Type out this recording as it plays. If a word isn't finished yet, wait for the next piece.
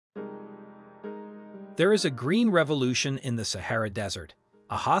There is a green revolution in the Sahara Desert,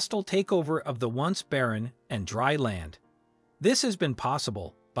 a hostile takeover of the once barren and dry land. This has been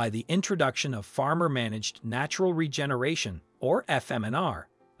possible by the introduction of Farmer Managed Natural Regeneration, or F.M.N.R,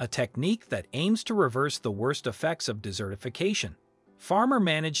 a technique that aims to reverse the worst effects of desertification. Farmer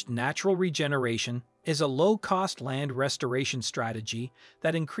Managed Natural Regeneration is a low-cost land restoration strategy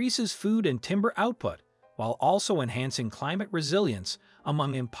that increases food and timber output while also enhancing climate resilience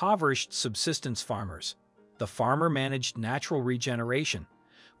among impoverished subsistence farmers. The Farmer Managed Natural Regeneration,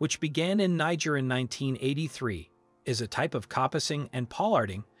 which began in Niger in 1983, is a type of coppicing and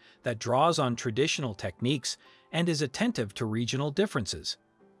pollarding that draws on traditional techniques and is attentive to regional differences.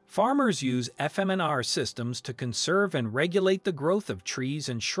 Farmers use F.M.N.R systems to conserve and regulate the growth of trees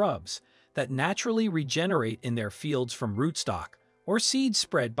and shrubs that naturally regenerate in their fields from rootstock or seeds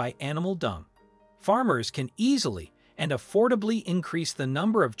spread by animal dung. Farmers can easily and affordably increase the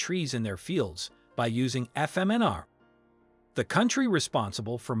number of trees in their fields by using F.M.N.R. The country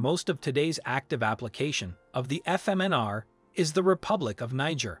responsible for most of today's active application of the F.M.N.R is the Republic of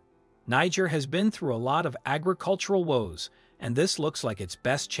Niger. Niger has been through a lot of agricultural woes, and this looks like its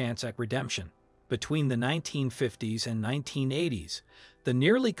best chance at redemption. Between the 1950s and 1980s, the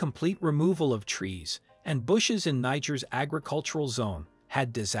nearly complete removal of trees and bushes in Niger's agricultural zone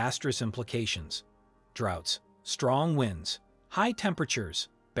had disastrous implications. Droughts, strong winds, high temperatures,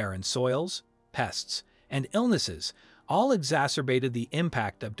 barren soils, pests, and illnesses all exacerbated the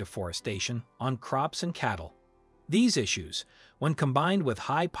impact of deforestation on crops and cattle. These issues, when combined with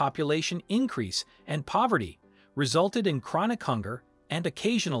high population increase and poverty, resulted in chronic hunger and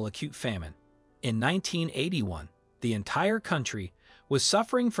occasional acute famine. In 1981, the entire country was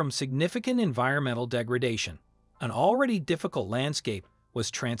suffering from significant environmental degradation. An already difficult landscape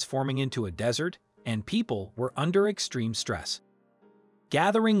was transforming into a desert, and people were under extreme stress.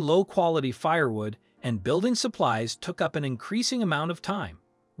 Gathering low-quality firewood and building supplies took up an increasing amount of time.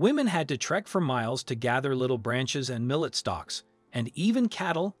 Women had to trek for miles to gather little branches and millet stalks, and even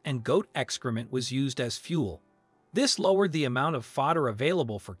cattle and goat excrement was used as fuel. This lowered the amount of fodder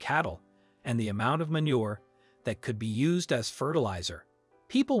available for cattle and the amount of manure that could be used as fertilizer.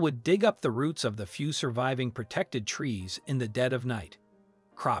 People would dig up the roots of the few surviving protected trees in the dead of night.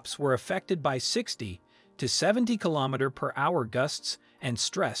 Crops were affected by 60 to 70 km/h gusts and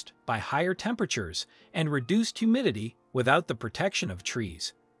stressed by higher temperatures and reduced humidity without the protection of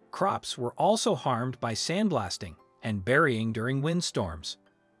trees. Crops were also harmed by sandblasting and burying during windstorms.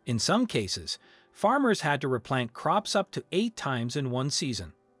 In some cases, farmers had to replant crops up to 8 times in one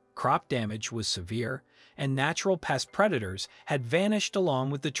season. Crop damage was severe, and natural pest predators had vanished along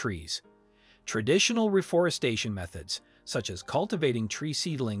with the trees. Traditional reforestation methods, such as cultivating tree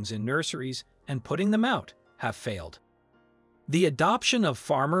seedlings in nurseries and putting them out, have failed. The adoption of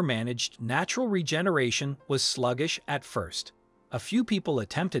farmer-managed natural regeneration was sluggish at first. A few people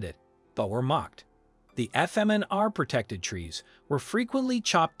attempted it, but were mocked. The F.M.N.R protected trees were frequently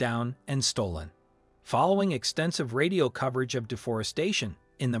chopped down and stolen. Following extensive radio coverage of deforestation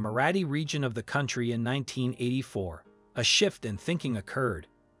in the Marathi region of the country in 1984, a shift in thinking occurred.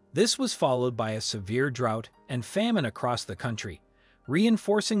 This was followed by a severe drought and famine across the country,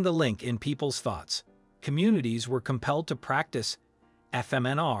 reinforcing the link in people's thoughts. Communities were compelled to practice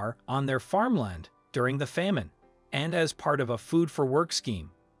F.M.N.R on their farmland during the famine, and as part of a food-for-work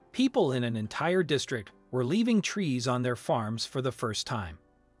scheme, people in an entire district were leaving trees on their farms for the first time.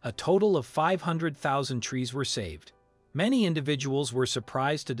 A total of 500,000 trees were saved. Many individuals were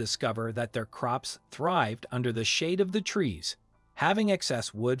surprised to discover that their crops thrived under the shade of the trees. Having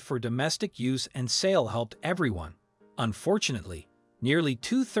excess wood for domestic use and sale helped everyone. Unfortunately, nearly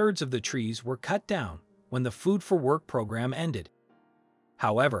 2/3 of the trees were cut down when the Food for Work program ended.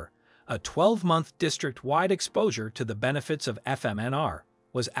 However, a 12-month district-wide exposure to the benefits of F.M.N.R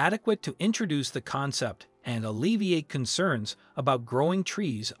was adequate to introduce the concept and alleviate concerns about growing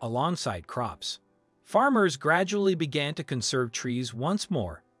trees alongside crops. Farmers gradually began to conserve trees once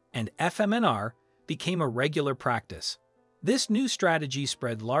more, and F.M.N.R became a regular practice. This new strategy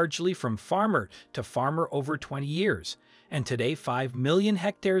spread largely from farmer to farmer over 20 years, and today 5 million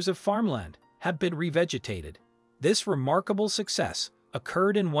hectares of farmland have been revegetated. This remarkable success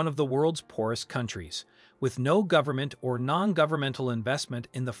occurred in one of the world's poorest countries, with no government or non-governmental investment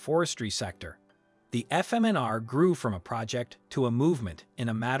in the forestry sector. The F.M.N.R grew from a project to a movement in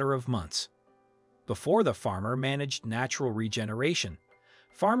a matter of months. Before the Farmer Managed Natural Regeneration,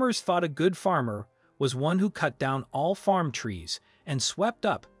 farmers thought a good farmer was one who cut down all farm trees and swept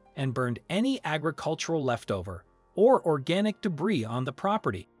up and burned any agricultural leftover or organic debris on the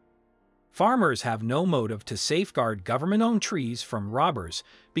property. Farmers have no motive to safeguard government-owned trees from robbers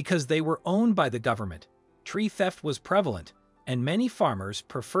because they were owned by the government. Tree theft was prevalent, and many farmers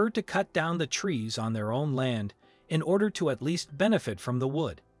preferred to cut down the trees on their own land in order to at least benefit from the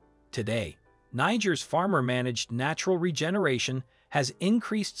wood. Today, Niger's Farmer Managed Natural Regeneration has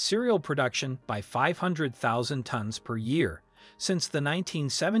increased cereal production by 500,000 tons per year since the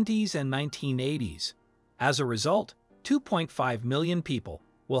 1970s and 1980s. As a result, 2.5 million people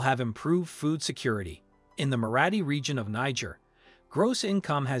will have improved food security. In the Maradi region of Niger, gross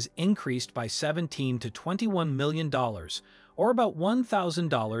income has increased by $17 to $21 million, or about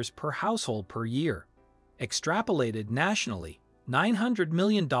 $1,000 per household per year. Extrapolated nationally, $900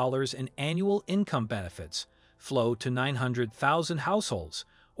 million in annual income benefits flow to 900,000 households,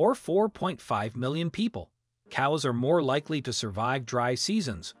 or 4.5 million people. Cows are more likely to survive dry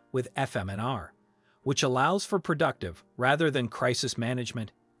seasons with F.M.N.R, which allows for productive rather than crisis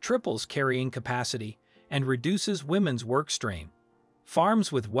management, triples carrying capacity, and reduces women's work strain.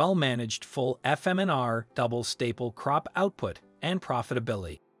 Farms with well-managed full F.M.N.R double staple crop output and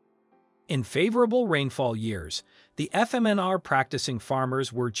profitability. In favorable rainfall years, the F.M.N.R practicing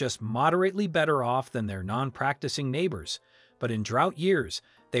farmers were just moderately better off than their non-practicing neighbors, but in drought years,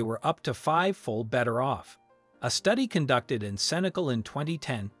 they were up to five-fold better off. A study conducted in Senegal in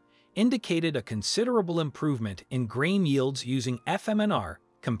 2010 indicated a considerable improvement in grain yields using F.M.N.R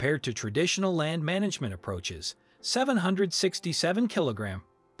compared to traditional land management approaches, 767 kg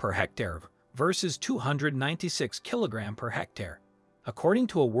per hectare versus 296 kg per hectare. According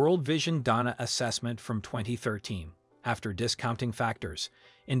to a World Vision Dana assessment from 2013, after discounting factors,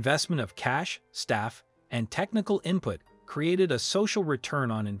 investment of cash, staff, and technical input created a social return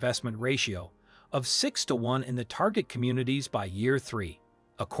on investment ratio of 6-to-1 in the target communities by year 3.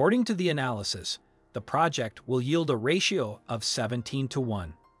 According to the analysis, the project will yield a ratio of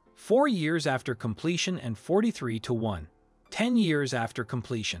 17-to-1, 4 years after completion and 43-to-1, 10 years after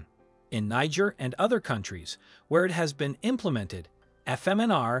completion. In Niger and other countries where it has been implemented,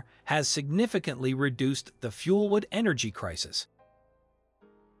 F.M.N.R has significantly reduced the fuelwood energy crisis.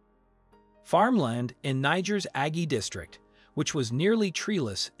 Farmland in Niger's Agui district, which was nearly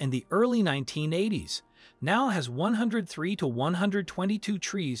treeless in the early 1980s, now has 103 to 122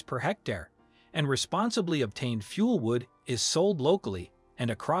 trees per hectare, and responsibly obtained fuelwood is sold locally and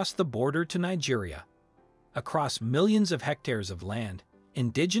across the border to Nigeria. Across millions of hectares of land,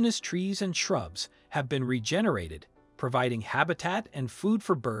 indigenous trees and shrubs have been regenerated, providing habitat and food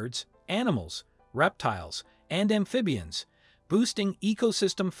for birds, animals, reptiles, and amphibians, boosting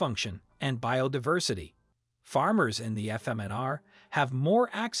ecosystem function and biodiversity. Farmers in the F.M.N.R have more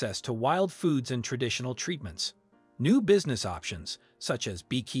access to wild foods and traditional treatments. New business options, such as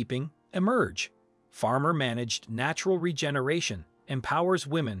beekeeping, emerge. Farmer Managed Natural Regeneration empowers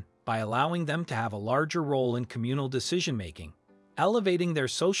women by allowing them to have a larger role in communal decision-making, elevating their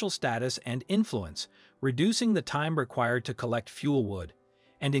social status and influence, reducing the time required to collect fuelwood,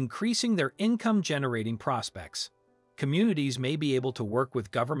 and increasing their income-generating prospects. Communities may be able to work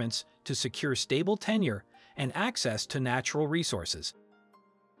with governments to secure stable tenure and access to natural resources.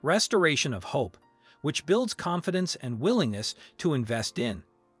 Restoration of hope, which builds confidence and willingness to invest in,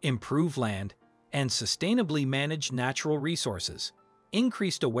 improve land, and sustainably manage natural resources.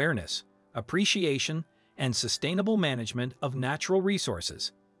 Increased awareness, appreciation, and sustainable management of natural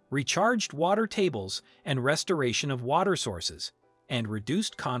resources, recharged water tables and restoration of water sources, and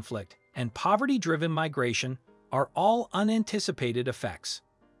reduced conflict and poverty-driven migration are all unanticipated effects.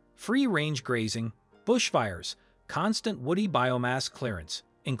 Free-range grazing, bushfires, constant woody biomass clearance,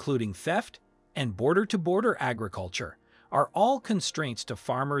 including theft, and border-to-border agriculture, are all constraints to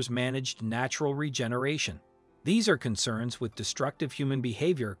farmers' managed natural regeneration. These are concerns with destructive human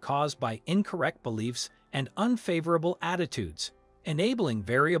behavior caused by incorrect beliefs and unfavorable attitudes, enabling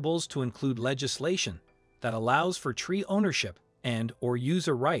variables to include legislation that allows for tree ownership and/or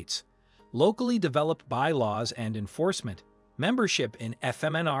user rights, locally developed bylaws and enforcement, membership in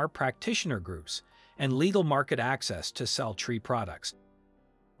F.M.N.R practitioner groups, and legal market access to sell tree products.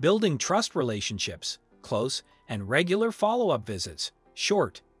 Building trust relationships, close and regular follow-up visits,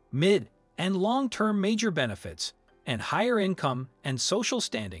 short, mid, and long-term major benefits, and higher income and social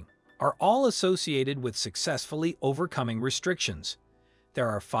standing are all associated with successfully overcoming restrictions. There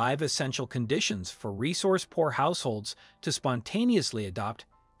are 5 essential conditions for resource-poor households to spontaneously adopt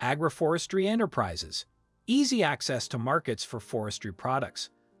agroforestry enterprises: easy access to markets for forestry products,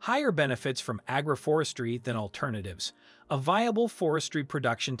 higher benefits from agroforestry than alternatives, a viable forestry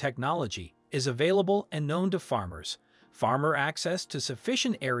production technology is available and known to farmers, farmer access to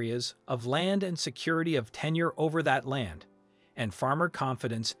sufficient areas of land and security of tenure over that land, and farmer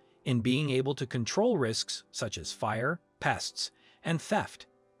confidence in being able to control risks such as fire, pests, and theft.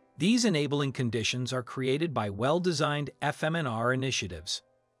 These enabling conditions are created by well-designed F.M.N.R. initiatives.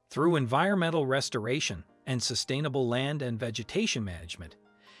 Through environmental restoration and sustainable land and vegetation management,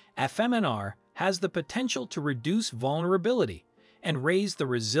 F.M.N.R. has the potential to reduce vulnerability and raise the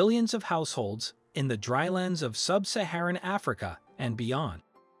resilience of households in the drylands of sub-Saharan Africa and beyond.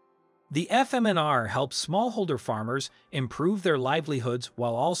 The F.M.N.R. helps smallholder farmers improve their livelihoods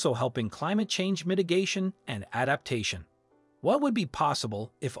while also helping climate change mitigation and adaptation. What would be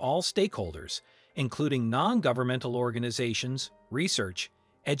possible if all stakeholders, including non-governmental organizations, research,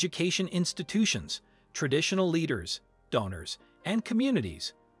 education institutions, traditional leaders, donors, and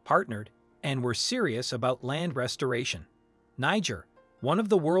communities, partnered and were serious about land restoration? Niger, one of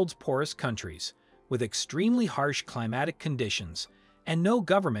the world's poorest countries, with extremely harsh climatic conditions and no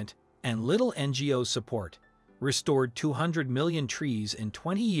government and little NGO support, restored 200 million trees in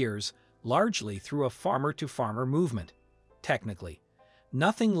 20 years, largely through a farmer-to-farmer movement. Technically,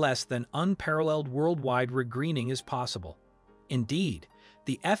 nothing less than unparalleled worldwide regreening is possible. Indeed,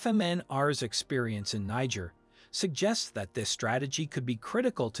 the F.M.N.R's experience in Niger suggests that this strategy could be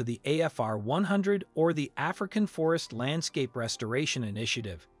critical to the AFR 100 or the African Forest Landscape Restoration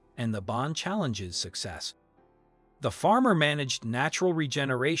Initiative and the Bond Challenge's success. The Farmer Managed Natural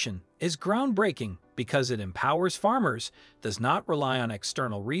Regeneration is groundbreaking because it empowers farmers, does not rely on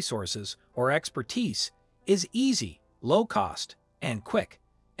external resources or expertise, is easy, low-cost, and quick,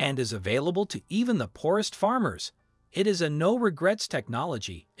 and is available to even the poorest farmers. It is a no-regrets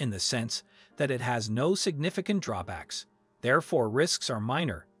technology in the sense that it has no significant drawbacks, therefore risks are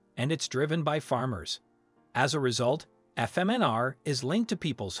minor, and it's driven by farmers. As a result, F.M.N.R. is linked to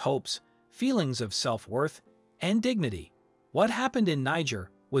people's hopes, feelings of self-worth, and dignity. What happened in Niger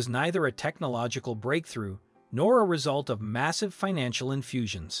was neither a technological breakthrough nor a result of massive financial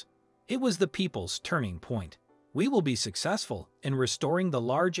infusions. It was the people's turning point. We will be successful in restoring the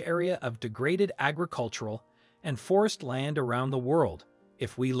large area of degraded agricultural and forest land around the world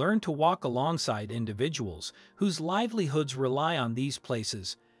if we learn to walk alongside individuals whose livelihoods rely on these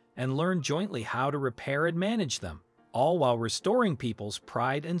places and learn jointly how to repair and manage them, all while restoring people's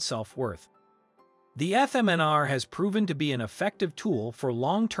pride and self-worth. The F.M.N.R. has proven to be an effective tool for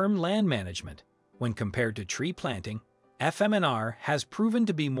long-term land management. When compared to tree planting, F.M.N.R. has proven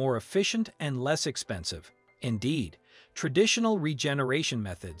to be more efficient and less expensive. Indeed, traditional regeneration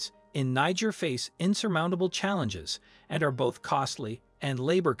methods in Niger face insurmountable challenges and are both costly and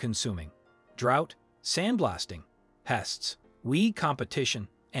labor-consuming. Drought, sandblasting, pests, weed competition,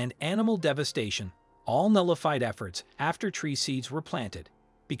 and animal devastation all nullified efforts after tree seeds were planted.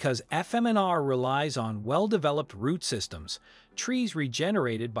 Because F.M.N.R. relies on well-developed root systems, trees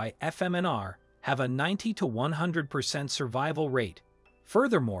regenerated by F.M.N.R. have a 90 to 100% survival rate.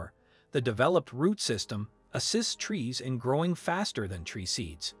 Furthermore, the developed root system assists trees in growing faster than tree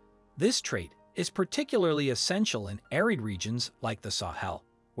seeds. This trait is particularly essential in arid regions like the Sahel,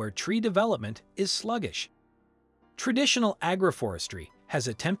 where tree development is sluggish. Traditional agroforestry has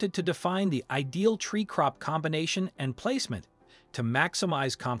attempted to define the ideal tree crop combination and placement to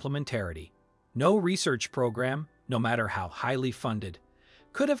maximize complementarity. No research program, no matter how highly funded,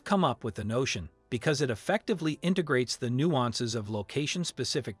 could have come up with the notion because it effectively integrates the nuances of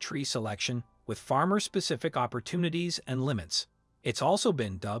location-specific tree selection with farmer-specific opportunities and limits. It's also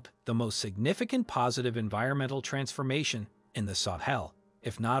been dubbed the most significant positive environmental transformation in the Sahel,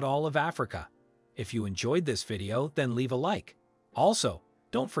 if not all of Africa. If you enjoyed this video, then leave a like. Also,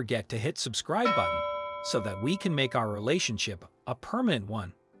 don't forget to hit subscribe button so that we can make our relationship a permanent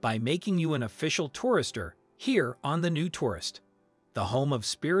one by making you an official tourister here on The New Tourist, the home of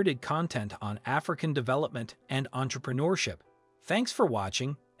spirited content on African development and entrepreneurship. Thanks for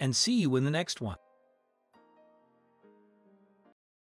watching, and see you in the next one.